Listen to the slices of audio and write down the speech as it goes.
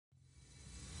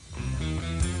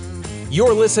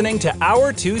You're listening to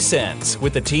Our 2 Cents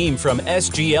with the team from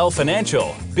SGL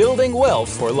Financial, building wealth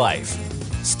for life.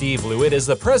 Steve Lewitt is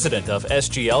the president of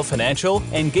SGL Financial,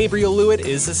 and Gabriel Lewitt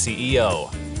is the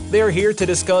CEO. They're here to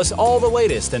discuss all the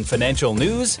latest in financial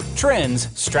news, trends,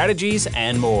 strategies,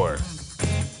 and more.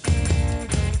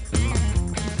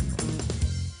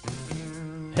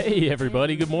 Hey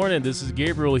everybody, good morning. This is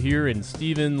Gabriel here and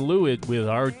Stephen Lewitt with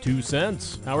Our 2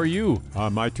 Cents. How are you?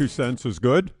 My 2 cents is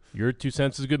good. Your 2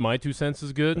 cents is good, my 2 cents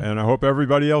is good. And I hope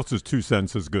everybody else's 2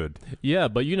 cents is good. Yeah,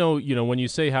 but you know, when you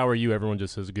say how are you, everyone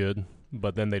just says good,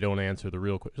 but then they don't answer the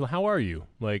real question. How are you?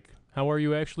 Like, how are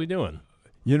you actually doing?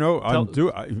 You know,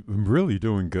 I'm really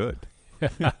doing good.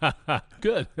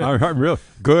 Good. I'm real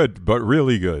good, but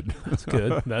really good. That's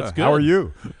good. That's good. How are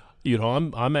you? You know,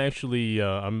 I'm actually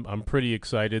I'm pretty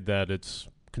excited that it's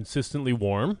consistently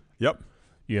warm. Yep.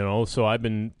 You know, so I've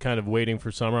been kind of waiting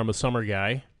for summer. I'm a summer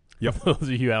guy. Yep. For those of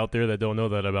you out there that don't know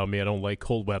that about me, I don't like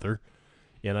cold weather,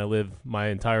 and I live my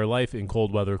entire life in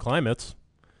cold weather climates,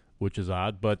 which is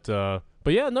odd. But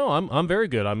yeah, no, I'm very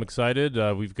good. I'm excited.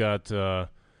 We've got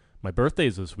my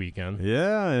birthday's this weekend.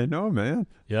 Yeah, I know, man.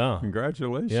 Yeah.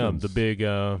 Congratulations. Yeah, the big.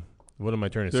 What am I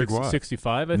turning? Big what?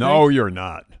 65. I think. No, you're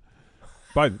not.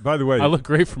 By the way, I look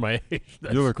great for my age.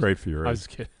 You look great for your age. I was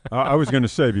kidding. I was going to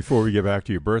say before we get back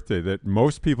to your birthday that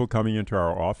most people coming into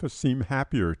our office seem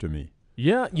happier to me.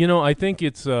 Yeah, you know, I think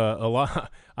it's a lot.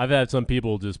 I've had some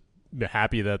people just be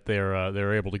happy that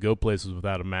they're able to go places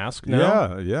without a mask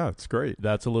now. Yeah, it's great.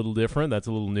 That's a little different. That's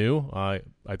a little new. I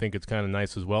think it's kind of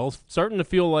nice as well. Starting to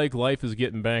feel like life is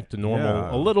getting back to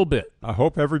normal a little bit. I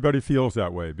hope everybody feels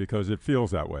that way because it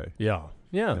feels that way.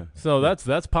 Yeah. So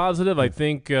that's positive. I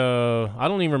think I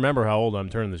don't even remember how old I'm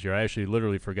turning this year. I actually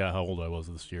literally forgot how old I was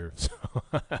this year. So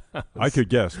I could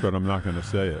guess, but I'm not going to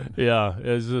say it. Yeah,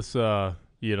 it's just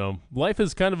you know, life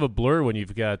is kind of a blur when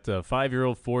you've got a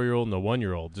 5-year-old, 4-year-old, and a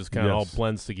 1-year-old. Just kind of all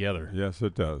blends together. Yes,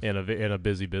 it does. In a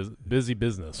busy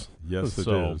business. Yes, it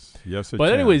is. Yes, it But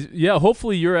can. anyways, yeah.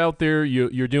 Hopefully you're out there.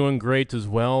 You're doing great as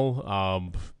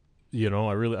well. You know,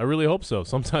 I really hope so.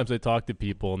 Sometimes I talk to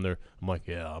people and I'm like,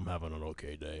 yeah, I'm having an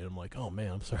okay day. And I'm like, oh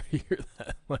man, I'm sorry to hear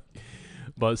that.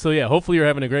 But so yeah, hopefully you're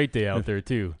having a great day out there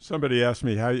too. Somebody asked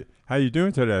me how you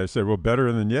doing today. I said, well,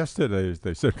 better than yesterday.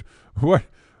 They said,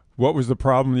 What was the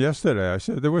problem yesterday? I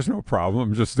said, there was no problem.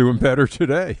 I'm just doing better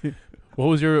today. What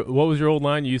was your old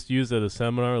line you used to use at a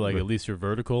seminar? Like, at least you're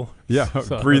vertical? Yeah,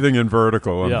 so, breathing in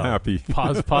vertical. I'm happy.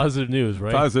 Positive news,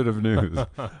 right? Positive news.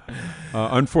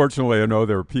 Unfortunately, I know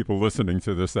there are people listening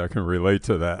to this that can relate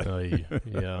to that.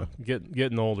 Yeah.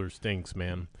 Getting older stinks,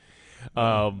 man.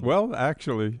 Well,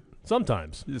 actually.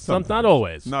 Sometimes. Not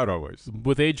always. Not always.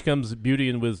 With age comes beauty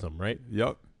and wisdom, right?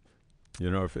 Yep. You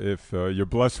know, if you're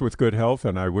blessed with good health,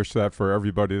 and I wish that for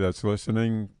everybody that's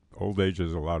listening, old age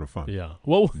is a lot of fun. Yeah.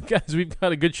 Well, guys, we've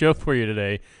got a good show for you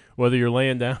today. Whether you're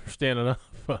laying down or standing up,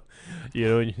 you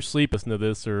know, and you're sleeping to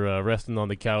this or resting on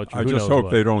the couch. I just hope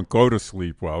they don't go to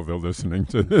sleep while they're listening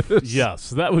to this. Yes,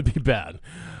 that would be bad.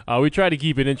 We try to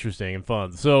keep it interesting and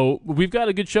fun. So we've got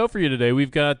a good show for you today.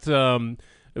 We've got we're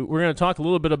going to talk a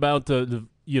little bit about the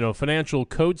financial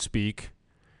code speak.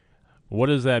 What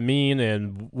does that mean,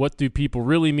 and what do people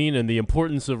really mean, and the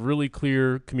importance of really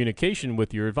clear communication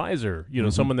with your advisor,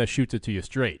 someone that shoots it to you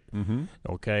straight. Mm-hmm.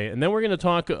 Okay, and then we're going to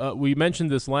talk, we mentioned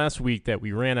this last week that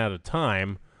we ran out of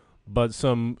time, but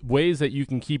some ways that you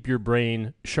can keep your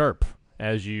brain sharp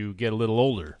as you get a little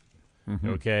older.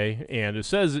 Mm-hmm. Okay, and it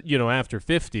says, after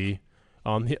 50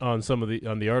 on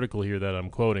the article here that I'm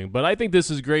quoting, but I think this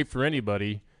is great for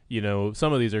anybody.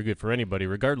 Some of these are good for anybody,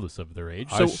 regardless of their age.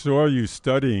 So, I saw you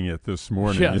studying it this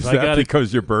morning. Yes, is that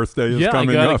because your birthday is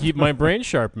coming up? Yeah, I got to keep my brain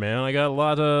sharp, man. I got a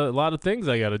lot of things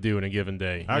I got to do in a given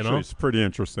day. Actually, it's a pretty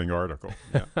interesting article.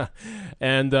 Yeah.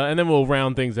 and then we'll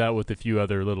round things out with a few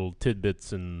other little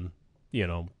tidbits and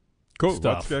cool.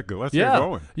 Stuff. Let's get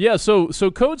going. Yeah. So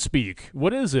code speak.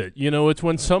 What is it? It's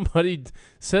when somebody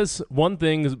says one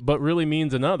thing but really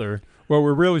means another. Well,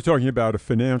 we're really talking about a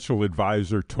financial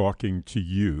advisor talking to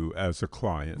you as a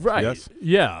client. Right. Yes?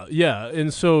 Yeah.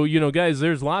 And so, guys,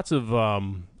 there's lots of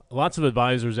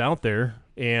advisors out there,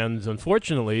 and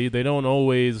unfortunately, they don't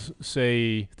always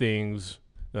say things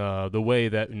the way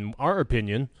that, in our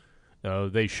opinion,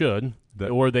 they should,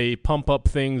 or they pump up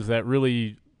things that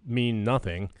really mean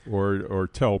nothing, or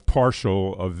tell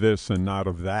partial of this and not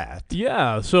of that.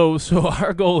 Yeah, so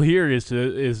our goal here is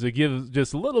to give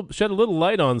just shed a little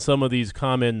light on some of these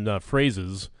common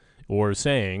phrases or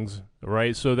sayings,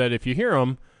 right? So that if you hear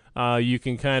them, you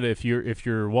can kind of, if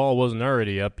your wall wasn't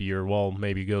already up, your wall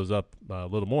maybe goes up a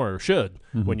little more, or should,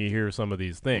 when you hear some of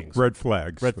these things. Red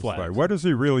flags. Red flags. What does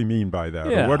he really mean by that?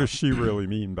 Yeah. Or what does she really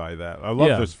mean by that? I love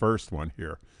Yeah. this first one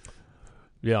here.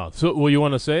 Yeah. So, well, you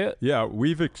want to say it? Yeah,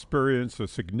 we've experienced a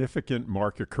significant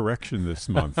market correction this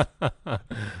month.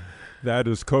 That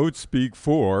is code speak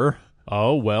for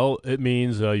Oh, well, it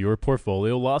means your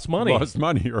portfolio lost money. lost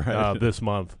money, right? This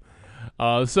month.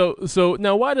 So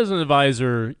now, why does an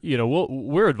advisor?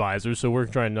 We're advisors, so we're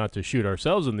trying not to shoot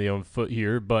ourselves in the own foot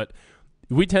here, but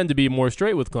we tend to be more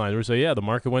straight with clients. We say, yeah, the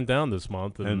market went down this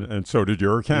month, and so did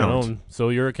your account. So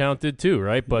your account did too,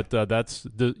 right? But that's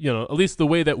at least the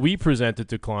way that we present it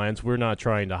to clients. We're not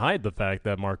trying to hide the fact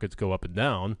that markets go up and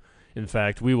down. In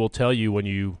fact, we will tell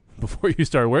you before you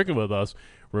start working with us.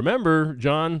 Remember,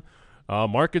 John.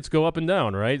 Markets go up and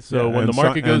down, right? So when the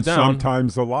market goes down,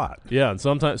 sometimes a lot. Yeah, and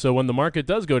sometimes. So when the market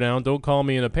does go down, don't call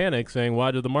me in a panic saying,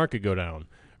 "Why did the market go down?"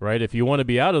 Right? If you want to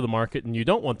be out of the market and you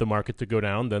don't want the market to go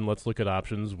down, then let's look at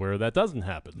options where that doesn't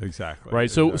happen. Exactly. Right.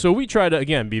 Exactly. So we try to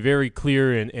again be very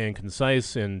clear and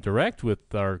concise and direct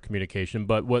with our communication.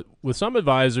 But with some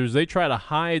advisors, they try to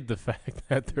hide the fact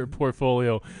that their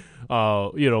portfolio,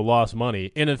 lost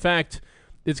money. And in fact,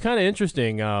 it's kind of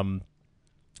interesting.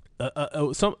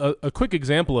 A quick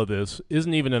example of this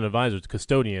isn't even an advisor; it's a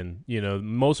custodian.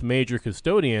 Most major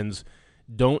custodians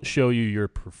don't show you your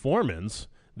performance;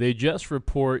 they just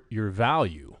report your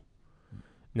value.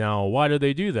 Now, why do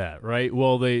they do that? Right?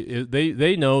 Well,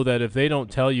 they know that if they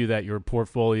don't tell you that your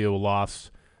portfolio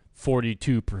lost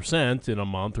 42% in a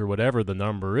month or whatever the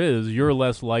number is, you're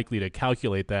less likely to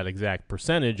calculate that exact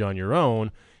percentage on your own.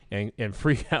 And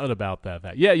freak out about that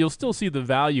fact. Yeah, you'll still see the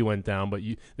value went down, but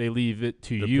they leave it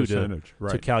to you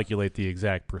to calculate the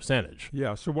exact percentage.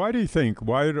 Yeah. So why do you think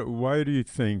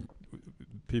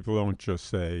people don't just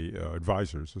say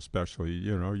advisors, especially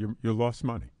you lost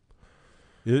money?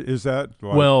 Is that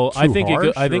well? Too I think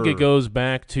harsh, it goes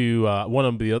back to one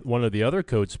of the other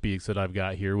code speaks that I've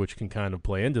got here, which can kind of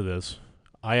play into this.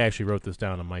 I actually wrote this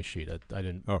down on my sheet. I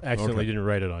didn't didn't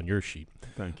write it on your sheet.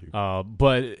 Thank you.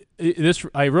 But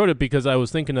I wrote it because I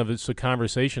was thinking of it's a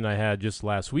conversation I had just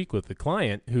last week with the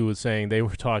client who was saying they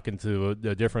were talking to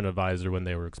a different advisor when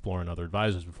they were exploring other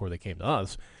advisors before they came to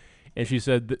us. And she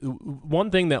said one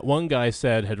thing that one guy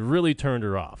said had really turned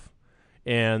her off.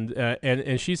 And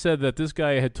she said that this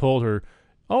guy had told her,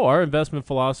 "Oh, our investment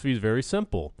philosophy is very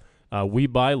simple. We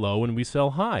buy low and we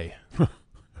sell high."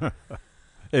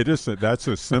 It isn't. That's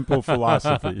a simple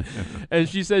philosophy. And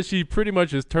she says she pretty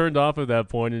much just turned off at that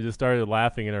point and just started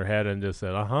laughing in her head and just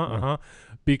said,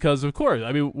 because of course,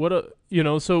 I mean,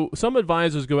 so some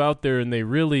advisors go out there and they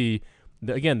really,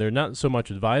 again, they're not so much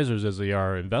advisors as they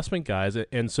are investment guys.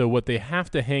 And so what they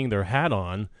have to hang their hat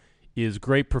on is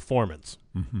great performance.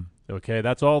 Mm-hmm. Okay.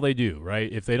 That's all they do, right?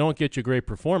 If they don't get you great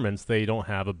performance, they don't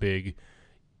have a big,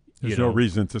 There's no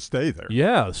reason to stay there.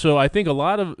 Yeah. So I think a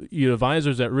lot of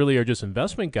advisors that really are just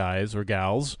investment guys or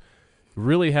gals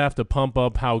really have to pump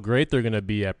up how great they're going to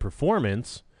be at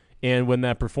performance. And when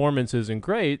that performance isn't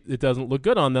great, it doesn't look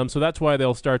good on them. So that's why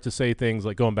they'll start to say things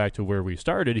like, going back to where we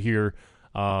started here,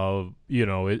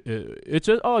 it's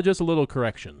just a little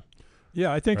correction.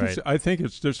 Yeah, I think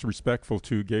it's disrespectful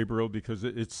to Gabriel because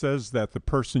it says that the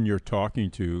person you're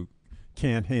talking to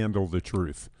can't handle the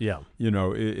truth. Yeah.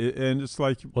 And it's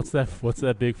like what's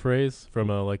that big phrase from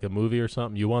a movie or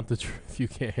something? You want the truth, you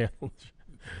can't handle the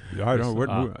truth. I don't know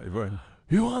what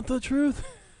you want the truth.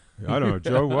 I don't know,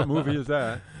 Joe. What movie is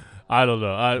that? I don't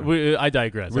know. I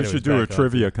digress. We should do a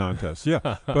trivia contest.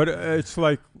 Yeah, but it's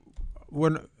like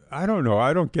I don't know.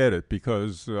 I don't get it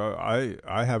because I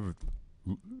have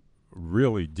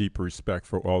really deep respect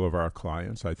for all of our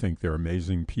clients. I think they're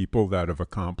amazing people that have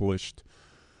accomplished.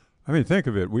 I mean, think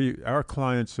of it. Our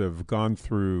clients have gone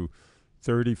through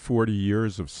 30, 40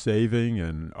 years of saving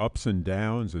and ups and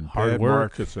downs and bad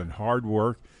markets and hard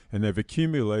work, and they've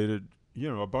accumulated,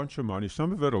 a bunch of money,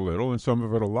 some of it a little and some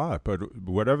of it a lot. But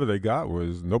whatever they got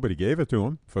was nobody gave it to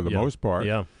them for the most part.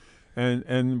 Yeah. And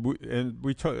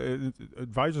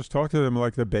advisors talk to them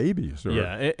like they're babies.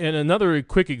 Yeah. And another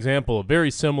quick example,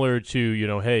 very similar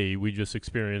to, hey, we just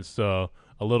experienced a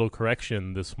little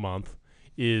correction this month,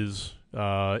 is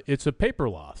it's a paper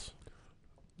loss.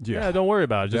 Yeah, don't worry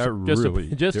about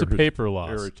it. Just a paper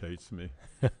loss. Irritates me.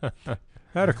 I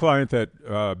had a client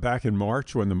that back in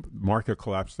March when the market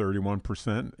collapsed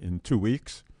 31% in 2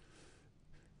 weeks.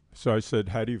 So I said,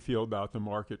 how do you feel about the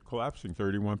market collapsing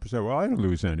 31%? Well, I didn't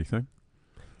lose anything.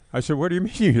 I said, what do you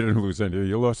mean you didn't lose anything?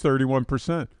 You lost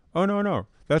 31%. Oh, no.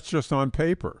 That's just on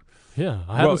paper. Yeah,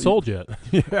 I haven't sold yet.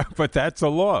 Yeah, but that's a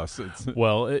loss. It's,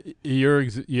 Well,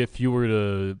 if you were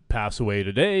to pass away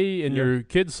today and your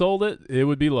kids sold it, it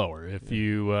would be lower. If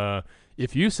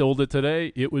you sold it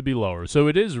today, it would be lower. So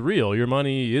it is real. Your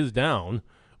money is down.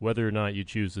 Whether or not you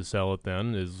choose to sell it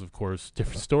then is, of course, a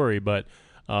different story. But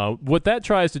what that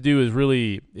tries to do is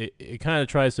really it kind of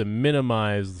tries to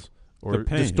minimize or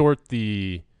distort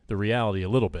the reality a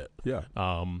little bit. Yeah.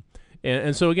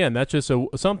 And so again, that's just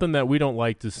something that we don't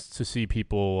like to see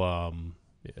people.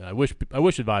 I wish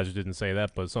advisors didn't say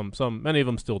that, but many of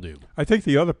them still do. I think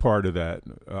the other part of that.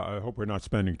 I hope we're not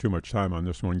spending too much time on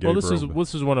this one, Gabriel. Well,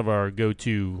 this is one of our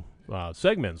go-to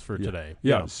segments for today.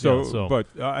 Yeah. But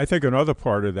I think another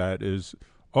part of that is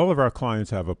all of our clients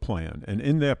have a plan, and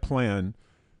in their plan,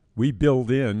 we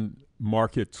build in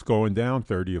markets going down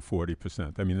 30 or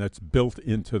 40%. I mean, that's built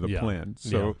into the plan.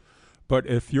 So. But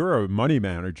if you're a money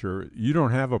manager, you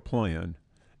don't have a plan,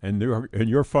 and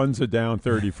your funds are down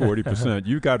 30, 40%,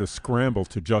 you got to scramble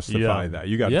to justify that.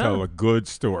 You got to tell a good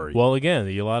story. Well, again,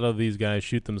 a lot of these guys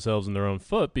shoot themselves in their own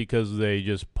foot because they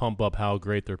just pump up how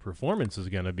great their performance is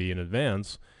going to be in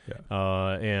advance.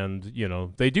 Yeah.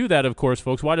 And, they do that, of course,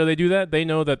 folks. Why do they do that? They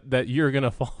know that you're going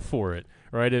to fall for it,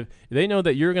 right? If they know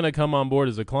that you're going to come on board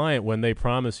as a client when they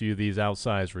promise you these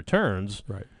outsized returns.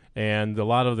 Right. And a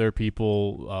lot of their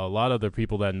people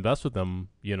that invest with them,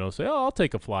 say, "Oh, I'll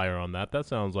take a flyer on that. That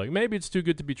sounds like maybe it's too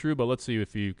good to be true, but let's see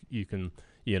if you can,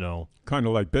 kind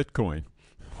of like Bitcoin."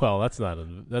 Well, that's not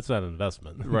an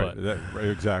investment, right? Right,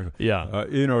 exactly. Yeah.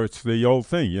 It's the old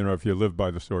thing. If you live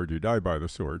by the sword, you die by the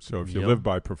sword. So if you live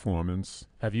by performance,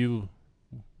 have you?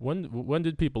 When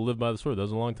did people live by the sword? That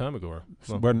was a long time ago.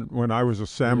 Well, when I was a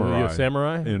samurai. You a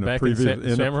samurai? Back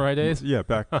in samurai days? Yeah,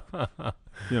 back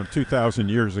 2,000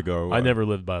 years ago. I never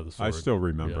lived by the sword. I still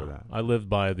remember that. I lived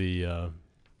by the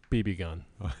BB gun.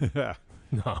 Yeah.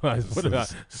 No, as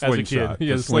a kid.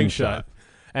 Yeah, slingshot.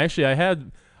 Actually, I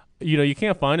had, you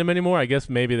can't find them anymore. I guess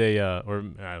maybe they, or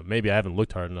maybe I haven't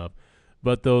looked hard enough.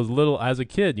 But those little, as a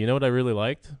kid, you know what I really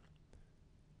liked?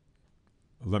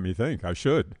 Let me think. I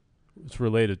should. It's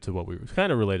related to what we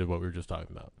were just talking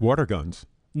about. Water guns.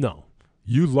 No.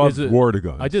 You loved water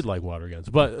guns. I did like water guns.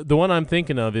 But the one I'm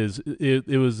thinking of is it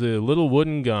was a little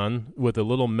wooden gun with a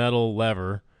little metal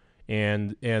lever,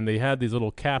 and they had these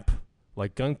little cap,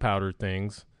 like gunpowder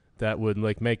things, that would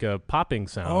make a popping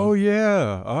sound. Oh,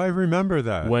 yeah. I remember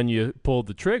that. When you pulled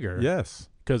the trigger. Yes.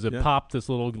 Because it popped this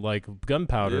little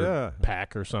gunpowder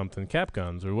pack or something, cap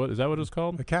guns, or what is that what it's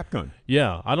called? A cap gun.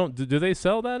 Yeah. Do they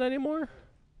sell that anymore?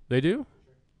 They do?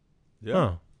 Yeah.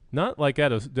 Huh. Not like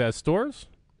at stores?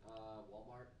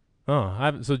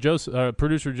 Walmart. Oh, so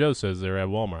producer Joe says they're at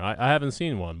Walmart. I haven't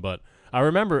seen one, but I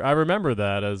remember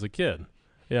that as a kid.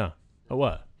 Yeah. Oh,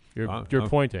 what? You're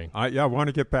pointing. I want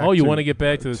to get back. Oh, you want to get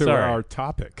back to our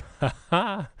topic.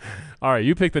 All right,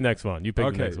 you pick the next one. You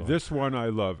pick the next one. This one I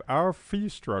love. Our fee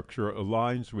structure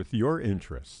aligns with your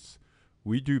interests.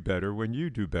 We do better when you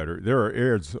do better. There are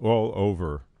ads all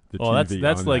over.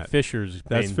 That's like Fisher's.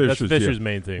 That's Fisher's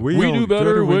main thing. We do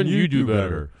better when you do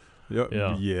better.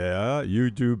 Yeah, you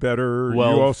do better.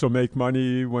 Well, you also make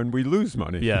money when we lose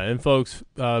money. Yeah, and folks,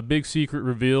 big secret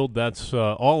revealed. That's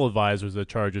all advisors that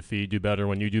charge a fee do better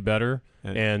when you do better,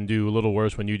 and do a little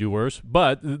worse when you do worse.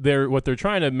 But what they're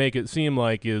trying to make it seem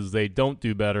like is they don't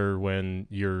do better when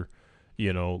you're,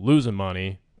 losing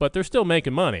money. But they're still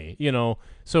making money,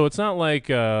 So it's not like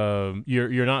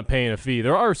you're not paying a fee.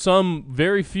 There are some,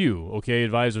 very few,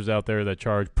 advisors out there that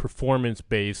charge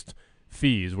performance-based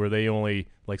fees where they only,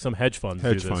 like some hedge funds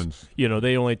do this.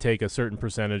 They only take a certain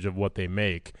percentage of what they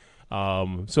make.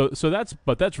 So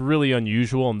that's really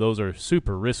unusual, and those are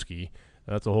super risky.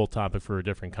 That's a whole topic for a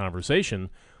different conversation.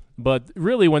 But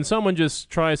really, when someone just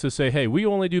tries to say, hey, we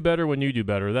only do better when you do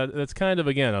better, that's kind of,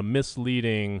 again, a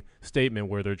misleading statement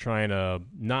where they're trying to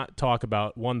not talk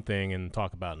about one thing and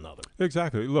talk about another.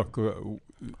 Exactly. Look,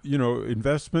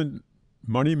 investment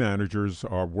money managers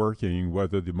are working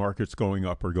whether the market's going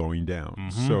up or going down.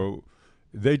 Mm-hmm. So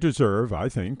they deserve, I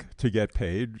think, to get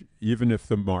paid, even if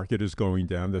the market is going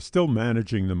down. They're still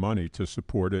managing the money to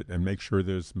support it and make sure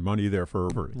there's money there for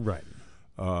everybody. Right.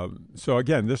 So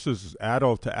again, this is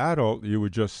adult to adult. You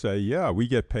would just say, yeah, we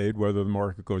get paid whether the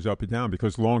market goes up or down,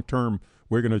 because long term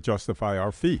we're going to justify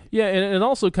our fee. Yeah, and it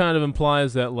also kind of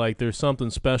implies that there's something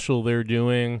special they're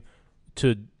doing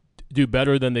to do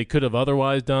better than they could have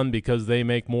otherwise done because they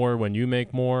make more when you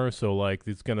make more. So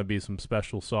it's going to be some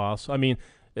special sauce. I mean,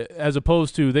 as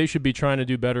opposed to they should be trying to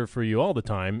do better for you all the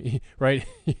time, right?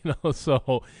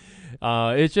 So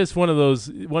it's just one of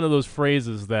those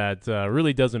phrases that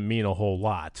really doesn't mean a whole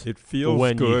lot. It feels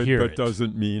when you good, hear but it.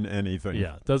 doesn't mean anything.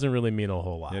 Yeah, doesn't really mean a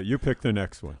whole lot. Yeah, you pick the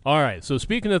next one. All right, so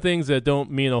speaking of things that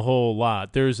don't mean a whole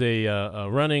lot, there's a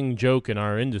running joke in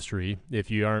our industry,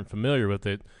 if you aren't familiar with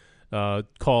it,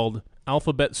 called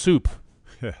alphabet soup.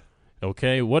 Yeah.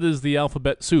 Okay, what is the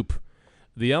alphabet soup?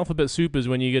 The alphabet soup is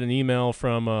when you get an email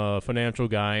from a financial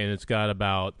guy and it's got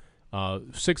about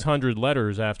 600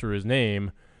 letters after his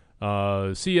name,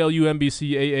 CLUMBCAADR,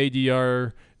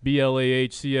 BLAH,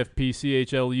 CFP,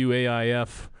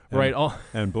 CHLUAIF, right? All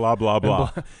and blah, blah,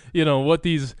 blah. What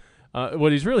he's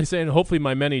really saying, hopefully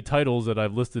my many titles that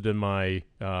I've listed in my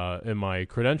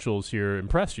credentials here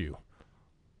impress you,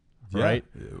 right?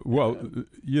 Yeah. Well,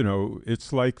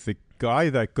 it's like the guy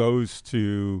that goes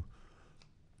to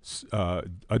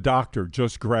a doctor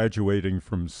just graduating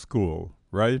from school,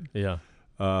 right? Yeah.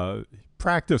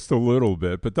 Practiced a little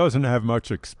bit, but doesn't have much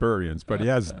experience. But he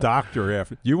has doctor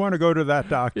after. You want to go to that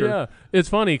doctor? Yeah, it's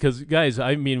funny because guys,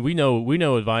 I mean, we know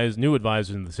new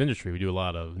advisors in this industry. We do a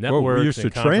lot of networks. Well, we used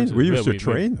to train. We used to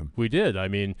train them. We did. I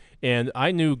mean, and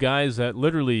I knew guys that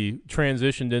literally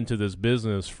transitioned into this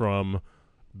business from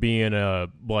being a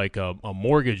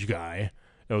mortgage guy,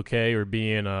 okay, or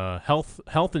being a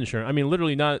health insurance. I mean,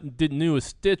 literally didn't know a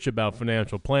stitch about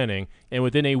financial planning, and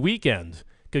within a weekend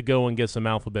could go and get some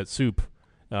alphabet soup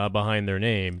behind their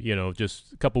name.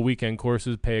 Just a couple weekend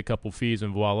courses, pay a couple fees,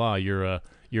 and voila, you're an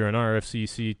RFC,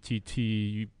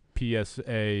 CTT,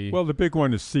 PSA. Well, the big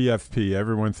one is CFP.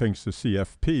 Everyone thinks the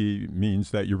CFP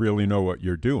means that you really know what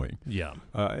you're doing. Yeah.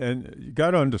 And you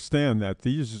got to understand that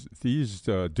these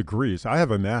degrees. I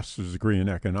have a master's degree in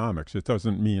economics. It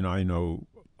doesn't mean I know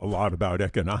a lot about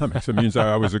economics. It means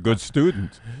I was a good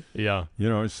student. Yeah.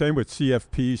 Same with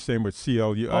CFP, same with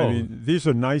CLU. Oh. I mean, these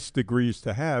are nice degrees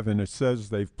to have, and it says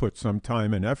they've put some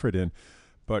time and effort in.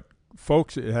 But,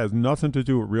 folks, it has nothing to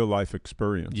do with real-life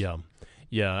experience. Yeah.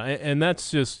 Yeah, and that's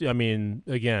just, I mean,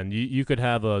 again, you could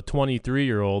have a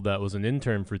 23-year-old that was an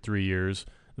intern for 3 years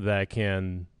that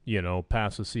can,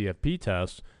 pass a CFP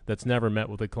test that's never met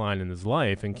with a client in his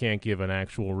life and can't give an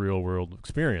actual real-world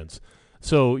experience.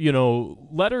 So,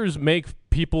 letters make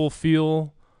people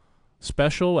feel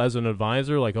special as an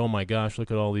advisor, like, oh my gosh,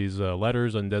 look at all these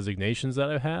letters and designations that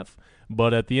I have.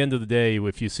 But at the end of the day,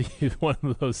 if you see one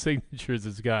of those signatures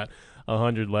that's got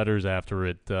 100 letters after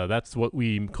it, that's what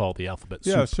we call the alphabet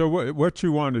soup. Yeah, so what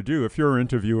you want to do, if you're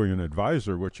interviewing an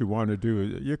advisor, what you want to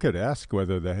do, you could ask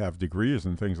whether they have degrees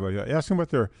and things like that. Ask them what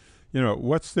their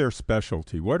what's their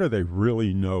specialty? What do they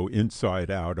really know inside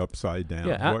out, upside down?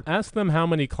 Yeah, ask them how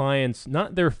many clients,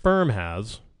 not their firm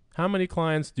has, how many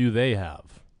clients do they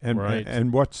have? Right.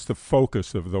 And what's the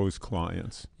focus of those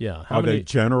clients? Yeah. Are they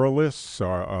generalists?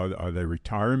 Are they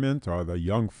retirement? Are they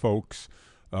young folks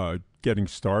getting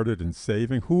started and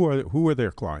saving? Who are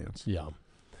their clients? Yeah.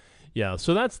 Yeah,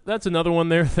 so that's another one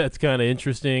there that's kind of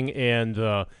interesting, and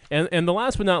the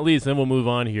last but not least, then we'll move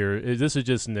on here. This is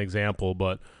just an example,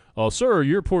 but sir,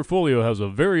 your portfolio has a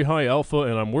very high alpha,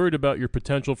 and I'm worried about your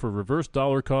potential for reverse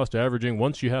dollar cost averaging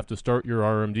once you have to start your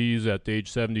RMDs at age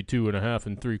 72 and a half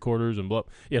and 3/4 and blah.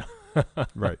 Yeah.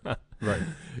 Right.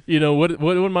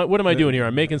 What am I doing here?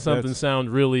 I'm making something sound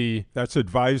really. That's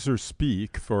advisor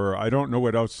speak for I don't know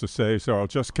what else to say, so I'll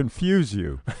just confuse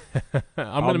you.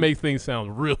 I'm going to make things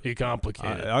sound really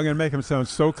complicated. I'm going to make them sound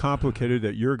so complicated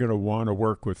that you're going to want to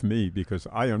work with me because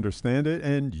I understand it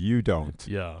and you don't.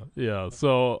 Yeah.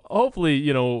 So hopefully,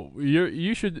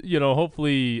 you should,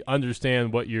 hopefully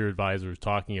understand what your advisor is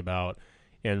talking about,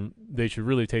 and they should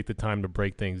really take the time to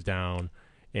break things down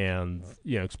and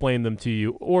explain them to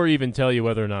you, or even tell you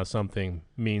whether or not something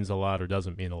means a lot or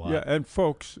doesn't mean a lot. Yeah, and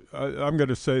folks, I'm going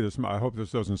to say this. I hope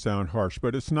this doesn't sound harsh,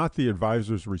 but it's not the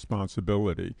advisor's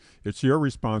responsibility. It's your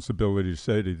responsibility to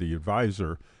say to the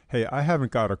advisor, hey, I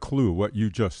haven't got a clue what you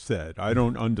just said. I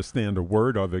don't understand a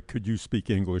word of it. Could you speak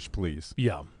English, please?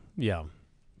 Yeah.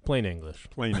 Plain English.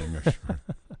 Plain English.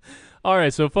 All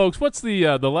right, so folks, what's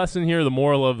the lesson here, the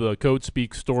moral of the Code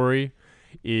Speak story?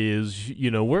 Is,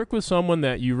 work with someone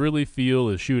that you really feel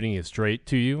is shooting it straight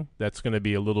to you. That's going to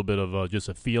be a little bit of just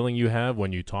a feeling you have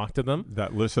when you talk to them.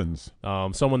 That listens.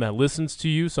 Someone that listens to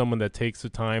you, someone that takes the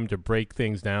time to break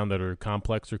things down that are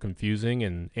complex or confusing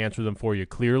and answer them for you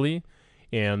clearly.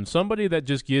 And somebody that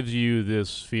just gives you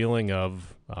this feeling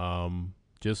of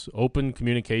just open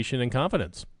communication and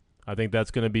confidence. I think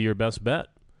that's going to be your best bet,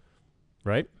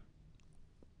 right?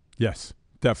 Yes.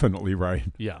 Definitely right.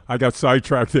 Yeah. I got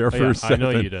sidetracked there for a second.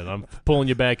 I know you did. I'm pulling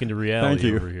you back into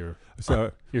reality over here.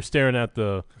 So You're staring at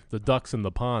the ducks in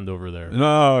the pond over there.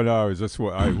 no, I was just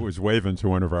I was waving to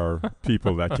one of our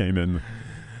people that came in.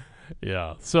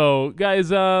 Yeah. So, guys,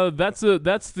 that's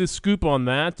the scoop on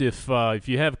that. If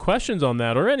you have questions on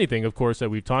that or anything, of course, that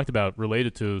we've talked about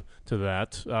related to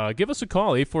that, give us a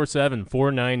call,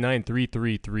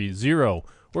 847-499-3330,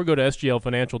 or go to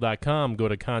sglfinancial.com, go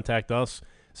to Contact Us.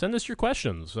 Send us your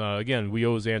questions. Again, we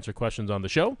always answer questions on the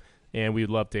show, and we'd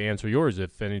love to answer yours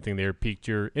if anything there piqued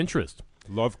your interest.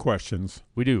 Love questions.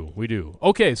 We do.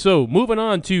 Okay, so moving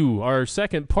on to our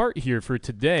second part here for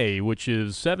today, which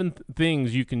is 7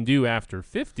 things you can do after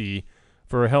 50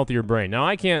 for a healthier brain. Now,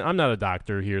 I'm not a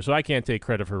doctor here, so I can't take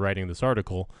credit for writing this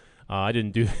article. I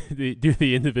didn't do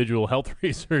the individual health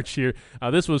research here.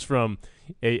 This was from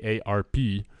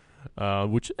AARP,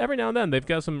 which every now and then they've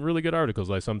got some really good articles.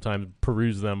 I sometimes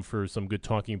peruse them for some good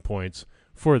talking points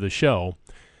for the show.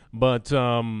 But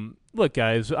look,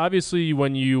 guys, obviously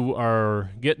when you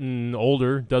are getting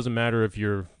older, doesn't matter if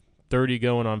you're 30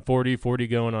 going on 40, 40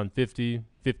 going on 50,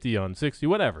 50 on 60,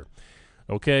 whatever.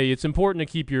 Okay, it's important to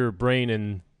keep your brain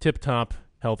in tip-top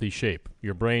healthy shape.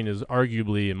 Your brain is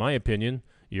arguably, in my opinion,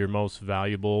 your most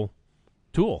valuable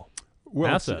tool.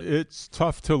 Well, asset. it's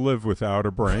tough to live without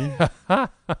a brain.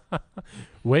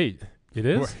 Wait, it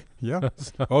is? Yeah.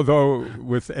 Although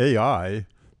with AI,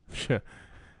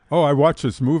 I watched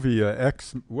this movie,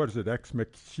 Ex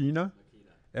Machina?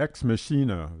 Ex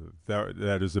Machina,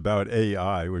 that is about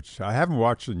AI, which I haven't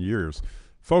watched in years.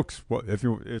 Folks,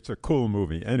 it's a cool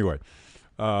movie. Anyway,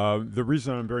 the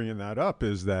reason I'm bringing that up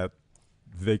is that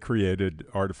they created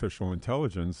artificial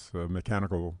intelligence,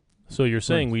 mechanical. So you're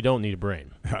saying we don't need a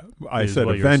brain? I said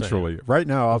eventually. Right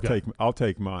now, I'll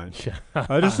take mine.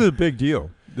 This is a big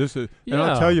deal. And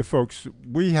I'll tell you, folks,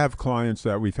 we have clients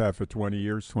that we've had for 20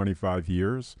 years, 25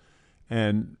 years,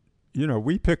 and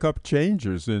we pick up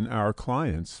changes in our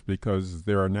clients because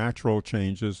there are natural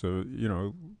changes.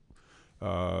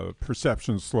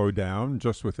 Perceptions slow down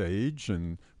just with age,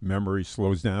 and memory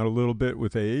slows down a little bit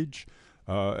with age,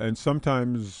 and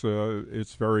sometimes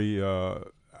it's very.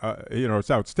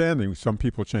 It's outstanding. Some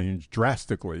people change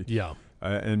drastically. Yeah.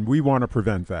 And we want to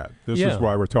prevent that. This is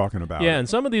why we're talking about it. Yeah, and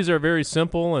some of these are very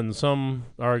simple, and some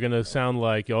are going to sound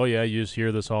like, oh, yeah, you just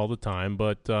hear this all the time.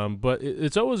 But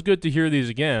it's always good to hear these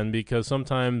again because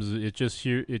sometimes it just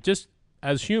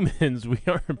as humans, we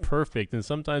aren't perfect, and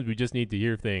sometimes we just need to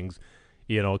hear things,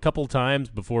 a couple times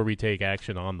before we take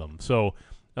action on them. So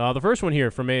the first one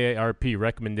here from AARP,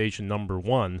 recommendation number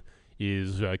 1,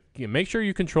 is make sure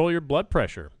you control your blood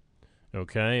pressure.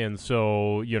 Okay, and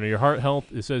so, your heart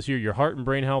health, it says here, your heart and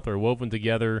brain health are woven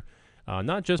together,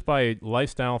 not just by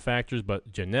lifestyle factors,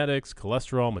 but genetics,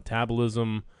 cholesterol,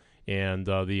 metabolism, and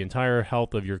the entire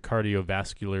health of your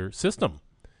cardiovascular system.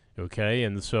 Okay,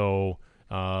 and so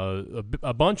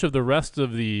a bunch of the rest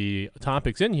of the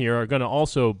topics in here are going to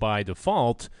also, by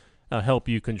default, help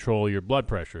you control your blood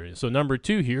pressure. So number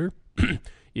 2 here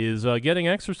is getting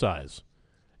exercise.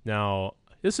 Now,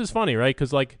 this is funny, right?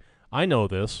 Because, I know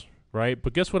this, right?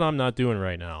 But guess what I'm not doing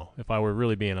right now, if I were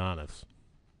really being honest?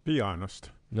 Be honest.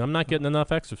 I'm not getting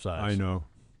enough exercise. I know.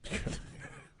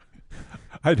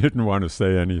 I didn't want to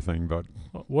say anything, but...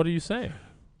 What are you saying?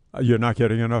 You're not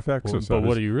getting enough exercise. But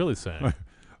what are you really saying?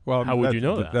 Well, how would you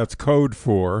know that? That's code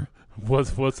for...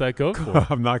 What's that code for?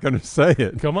 I'm not going to say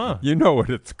it. Come on. You know what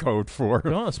it's code for.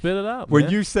 Come on, spit it out, When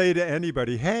man. you say to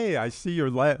anybody, hey, I see you're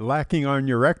lacking on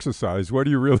your exercise, what are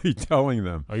you really telling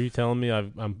them? Are you telling me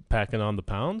I'm packing on the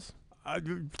pounds?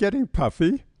 Getting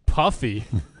puffy. Puffy?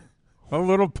 A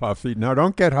little puffy. Now,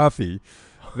 don't get huffy.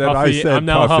 Huffy, I said I'm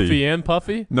now puffy. huffy and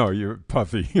puffy? No, you're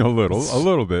puffy a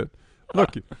little bit.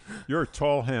 Look, you're a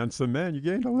tall, handsome man. You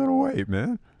gained a little weight,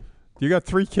 man. You got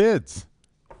 3 kids.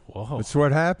 Whoa. That's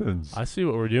what happens. I see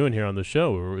what we're doing here on the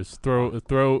show. We're just throw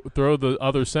the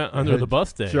other cent under the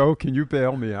bus day. Joe, can you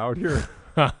bail me out here?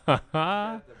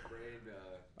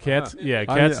 Cat's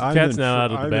now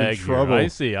out of the bag here. I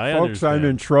see. I Folks, understand. I'm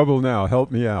in trouble now. Help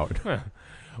me out.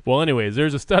 Well, anyways,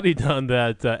 there's a study done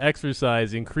that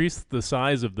exercise increased the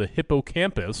size of the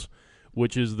hippocampus,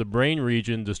 which is the brain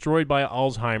region destroyed by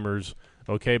Alzheimer's,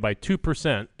 by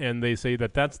 2%. And they say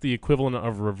that that's the equivalent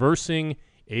of reversing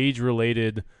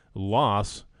age-related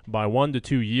loss by 1 to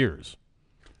 2 years.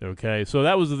 Okay, so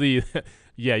that was the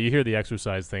you hear the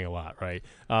exercise thing a lot, right?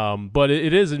 But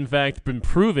it is in fact been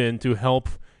proven to help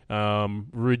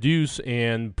reduce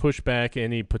and push back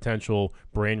any potential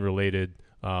brain-related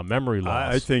memory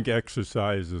loss. I think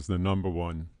exercise is the number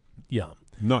one. Yeah.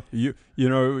 No,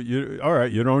 all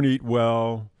right. You don't eat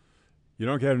well. You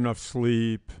don't get enough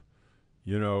sleep.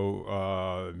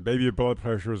 Maybe your blood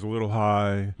pressure is a little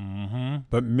high. Mm-hmm.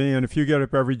 But, man, if you get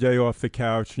up every day off the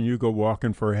couch and you go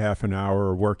walking for a half an hour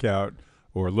or work out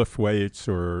or lift weights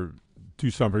or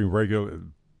do something regular,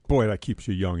 boy, that keeps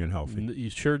you young and healthy.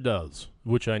 It sure does,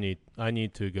 which I need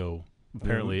to go,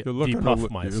 apparently, You're looking depuff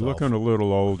myself. You're looking a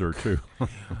little older, too.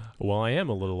 Well, I am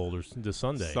a little older this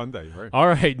Sunday. Sunday, right. All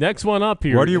right, next one up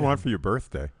here. What do you want for your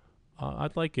birthday?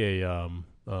 I'd like a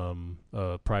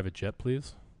private jet,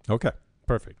 please. Okay.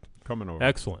 Perfect. Coming over.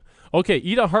 Excellent. Okay,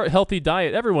 eat a heart-healthy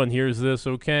diet. Everyone hears this,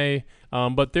 okay?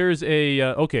 But there's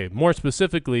more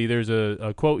specifically, there's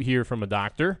a quote here from a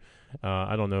doctor.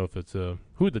 I don't know if it's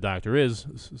who the doctor is,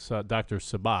 Dr.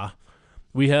 Sabah.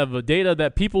 We have data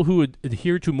that people who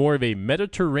adhere to more of a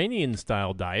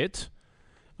Mediterranean-style diet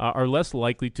are less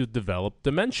likely to develop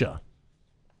dementia.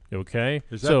 Okay?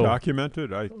 Is that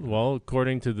documented? Well,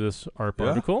 according to this ARP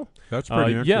article. That's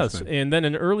pretty interesting. Yes, and then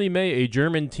in early May, a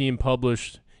German team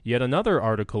published yet another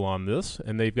article on this,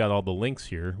 and they've got all the links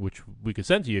here, which we could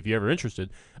send to you if you're ever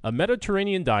interested. A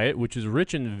Mediterranean diet, which is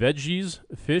rich in veggies,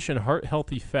 fish, and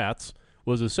heart-healthy fats,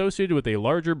 was associated with a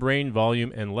larger brain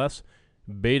volume and less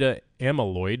beta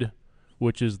amyloid,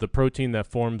 which is the protein that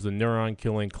forms the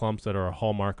neuron-killing clumps that are a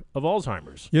hallmark of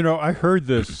Alzheimer's. I heard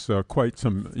this quite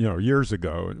some years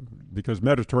ago because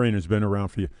Mediterranean has been around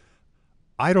for years.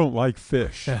 I don't like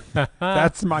fish.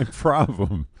 That's my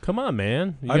problem. Come on,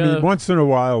 man. I mean, once in a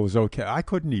while was okay. I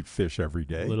couldn't eat fish every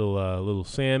day. Little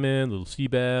salmon, little sea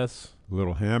bass. A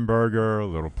little hamburger, a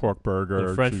little pork burger,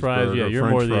 little French fries. Yeah, you're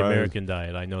French more the fries. American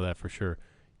diet. I know that for sure.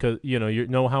 Because, you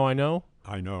know how I know?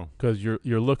 I know. Because you're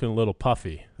looking a little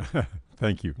puffy.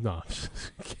 Thank you. No,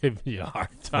 give you a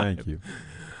hard time. Thank you.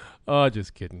 Oh,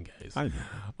 just kidding, guys. I know.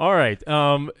 All right.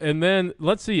 And then,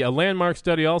 let's see. A landmark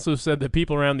study also said that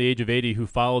people around the age of 80 who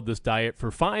followed this diet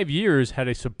for 5 years had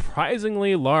a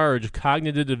surprisingly large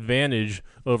cognitive advantage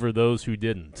over those who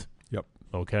didn't. Yep.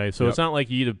 Okay? So it's not like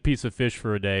you eat a piece of fish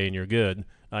for a day and you're good.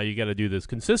 You got to do this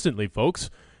consistently, folks.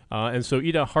 And so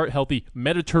eat a heart-healthy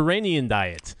Mediterranean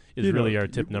diet is really our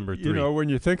tip number 3. When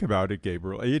you think about it,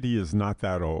 Gabriel, 80 is not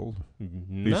that old.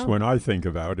 No. At least when I think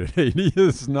about it, 80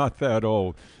 is not that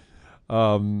old.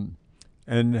 I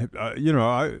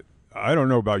don't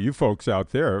know about you folks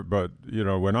out there, but,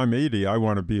 when I'm 80, I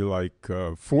want to be like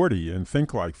 40 and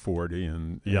think like 40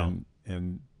 and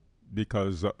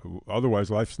because otherwise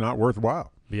life's not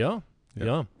worthwhile. Yeah.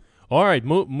 All right,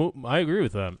 I agree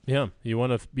with that. Yeah, you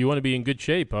want to be in good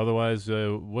shape. Otherwise,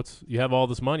 you have all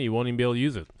this money, you won't even be able to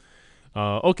use it.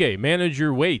 Okay, manage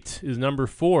your weight is number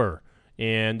 4,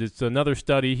 and it's another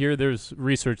study here. There's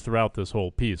research throughout this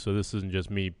whole piece, so this isn't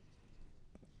just me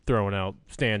throwing out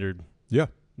standard. Yeah,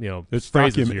 it's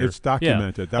documented. Yeah.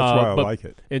 That's why I like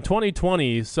it. In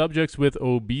 2020, subjects with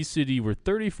obesity were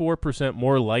 34%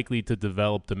 more likely to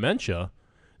develop dementia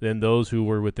than those who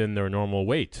were within their normal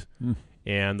weight.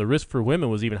 And the risk for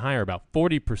women was even higher, about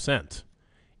 40%.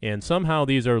 And somehow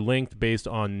these are linked based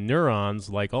on neurons,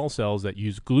 like all cells, that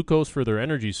use glucose for their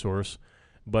energy source,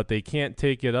 but they can't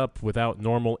take it up without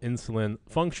normal insulin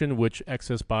function, which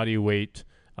excess body weight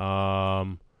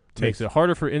makes it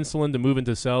harder for insulin to move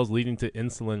into cells, leading to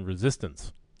insulin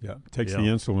resistance. Yeah, takes the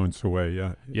insulins away,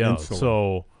 Yeah, insulin.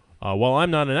 So while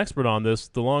I'm not an expert on this,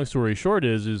 the long story short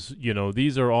is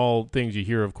these are all things you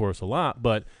hear, of course, a lot,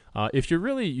 but if you're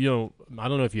really, I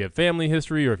don't know if you have family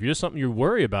history or if you're just something you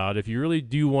worry about, if you really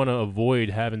do want to avoid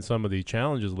having some of these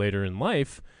challenges later in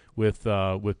life with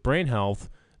brain health,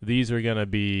 these are going to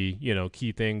be,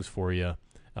 key things for you,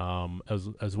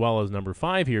 as well as number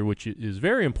 5 here, which is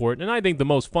very important. And I think the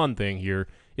most fun thing here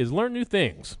is learn new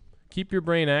things. Keep your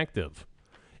brain active.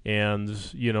 And,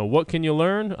 what can you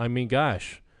learn? I mean,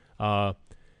 gosh, as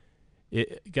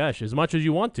much as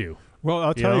you want to. Well,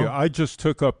 I'll tell you, I just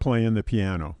took up playing the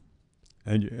piano.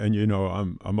 And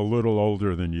I'm a little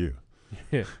older than you.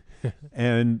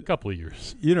 And a couple of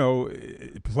years.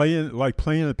 Playing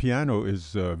the piano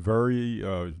is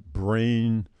very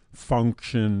brain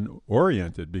function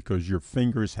oriented because your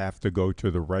fingers have to go to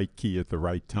the right key at the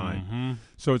right time. Mm-hmm.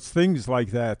 So it's things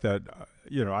like that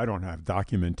I don't have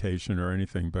documentation or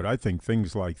anything, but I think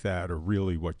things like that are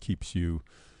really what keeps you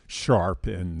sharp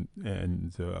and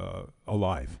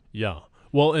alive. Yeah.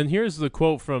 Well, and here's the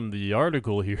quote from the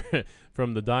article here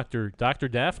from the Dr.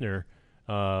 Daphner.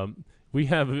 We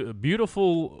have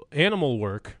beautiful animal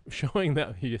work showing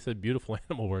that, he said beautiful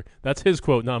animal work. That's his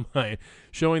quote, not mine.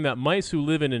 Showing that mice who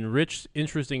live in enriched,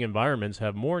 interesting environments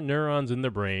have more neurons in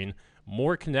their brain,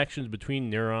 more connections between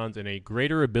neurons, and a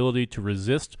greater ability to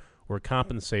resist or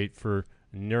compensate for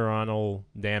neuronal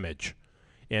damage.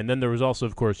 And then there was also,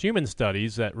 of course, human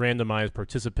studies that randomized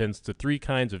participants to 3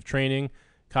 kinds of training: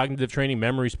 cognitive training,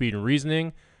 memory, speed, and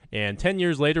reasoning. And 10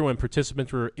 years later, when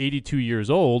participants were 82 years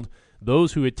old,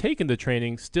 those who had taken the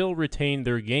training still retained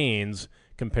their gains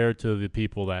compared to the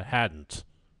people that hadn't.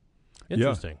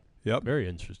 Interesting. Yeah. Yep. Very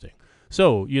interesting.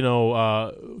 So,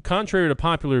 contrary to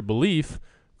popular belief,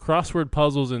 crossword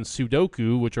puzzles and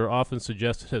Sudoku, which are often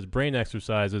suggested as brain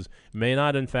exercises, may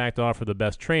not in fact offer the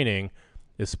best training,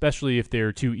 especially if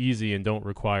they're too easy and don't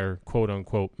require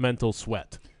quote-unquote mental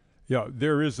sweat. Yeah,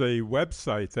 there is a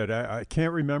website that I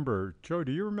can't remember. Joe,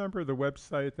 do you remember the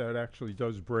website that actually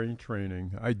does brain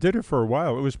training? I did it for a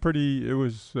while. It was pretty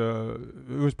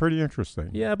interesting.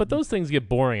 Yeah, but those things get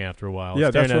boring after a while. Yeah,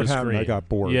 staring that's at what a happened. screen. I got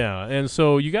bored. Yeah, and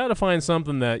so you got to find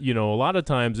something that, a lot of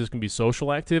times this can be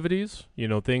social activities,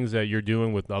 things that you're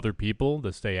doing with other people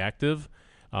to stay active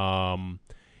and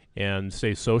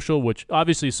stay social, which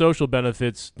obviously social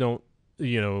benefits don't,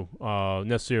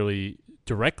 necessarily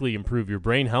directly improve your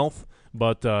brain health,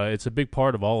 but it's a big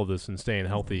part of all of this and staying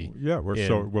healthy. Yeah,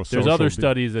 there's other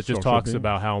studies that just talks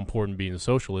about how important being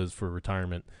social is for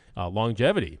retirement,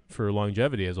 longevity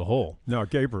as a whole. Now,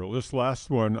 Gabriel, this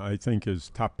last one I think is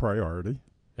top priority.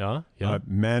 Yeah.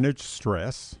 Manage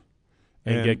stress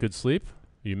and get good sleep.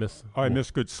 I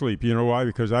miss good sleep. You know why?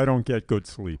 Because I don't get good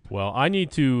sleep. Well, I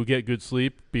need to get good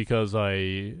sleep because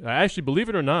I actually, believe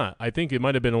it or not, I think it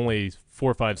might have been only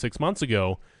 4, 5, 6 months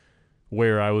ago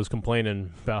where I was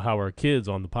complaining about how our kids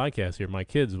on the podcast here, my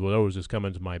kids would always just come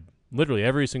into literally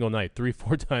every single night, 3,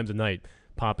 4 times a night,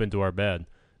 pop into our bed.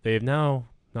 They have now,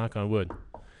 knock on wood,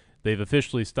 they've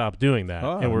officially stopped doing that,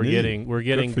 and we're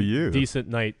getting decent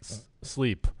night's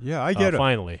sleep. Yeah, I get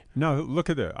finally. Now look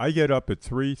at that. I get up at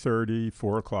 3:30,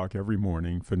 4 o'clock every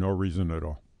morning for no reason at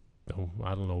all. Oh,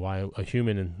 I don't know why a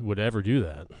human would ever do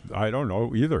that. I don't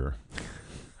know either.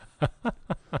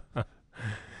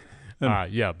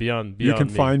 Beyond you can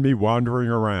me. find me wandering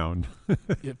around.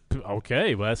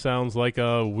 Okay, well, that sounds like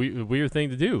a weird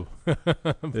thing to do.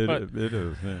 It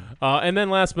is. Yeah. And then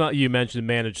last but you mentioned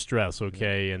manage stress,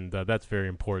 okay, and that's very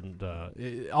important.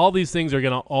 All these things are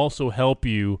going to also help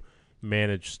you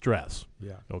manage stress.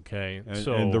 Yeah. Okay.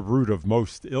 And the root of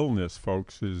most illness,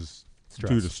 folks, is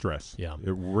due to stress. Yeah.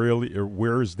 It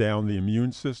wears down the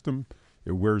immune system.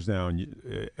 It wears down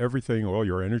everything, all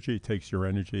your energy. It takes your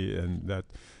energy, and that.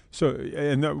 So,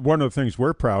 one of the things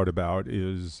we're proud about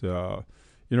is,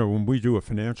 when we do a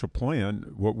financial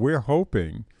plan, what we're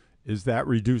hoping is that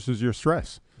reduces your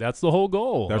stress. That's the whole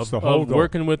goal. That's the whole goal.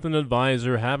 Working with an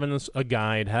advisor, having a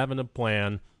guide, having a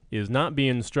plan, is not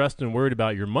being stressed and worried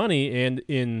about your money, and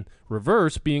in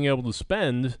reverse, being able to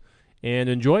spend and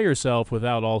enjoy yourself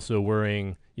without also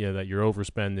worrying, that you're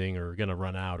overspending or going to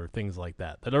run out or things like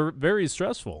that are very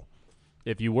stressful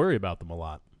if you worry about them a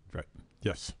lot. Right.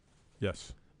 Yes.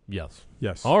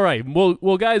 All right.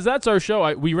 Well, guys, that's our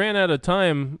show. We ran out of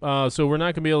time, so we're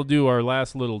not going to be able to do our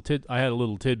last little I had a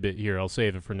little tidbit here. I'll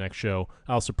save it for next show.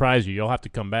 I'll surprise you. You'll have to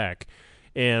come back.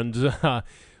 And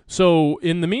so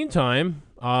in the meantime,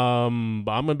 I'm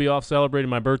going to be off celebrating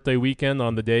my birthday weekend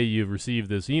on the day you receive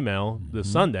this email, this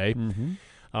Sunday. Mm-hmm.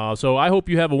 So I hope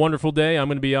you have a wonderful day. I'm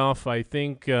going to be off. I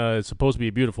think it's supposed to be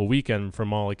a beautiful weekend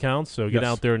from all accounts, so get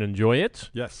out there and enjoy it.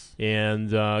 Yes.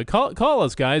 And call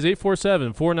us, guys,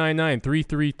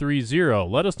 847-499-3330.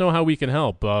 Let us know how we can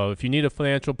help. If you need a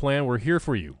financial plan, we're here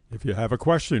for you. If you have a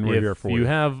question, we're here for you.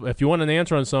 If you want an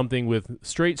answer on something with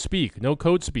straight speak, no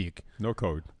code speak. No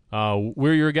code.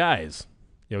 We're your guys.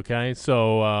 Okay?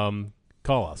 So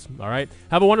call us. All right?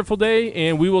 Have a wonderful day,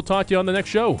 and we will talk to you on the next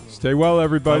show. Stay well,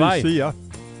 everybody. Bye-bye. See ya.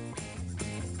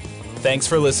 Thanks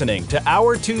for listening to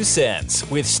Our 2 Cents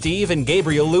with Steve and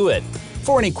Gabriel Lewitt.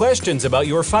 For any questions about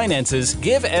your finances,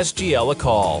 give SGL a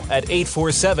call at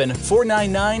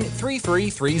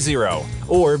 847-499-3330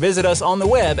 or visit us on the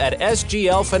web at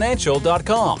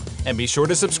sglfinancial.com. And be sure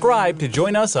to subscribe to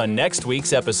join us on next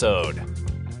week's episode.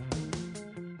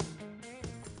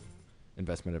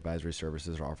 Investment advisory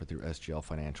services are offered through SGL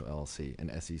Financial LLC,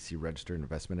 an SEC-registered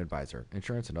investment advisor.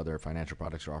 Insurance and other financial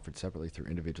products are offered separately through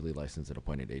individually licensed and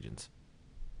appointed agents.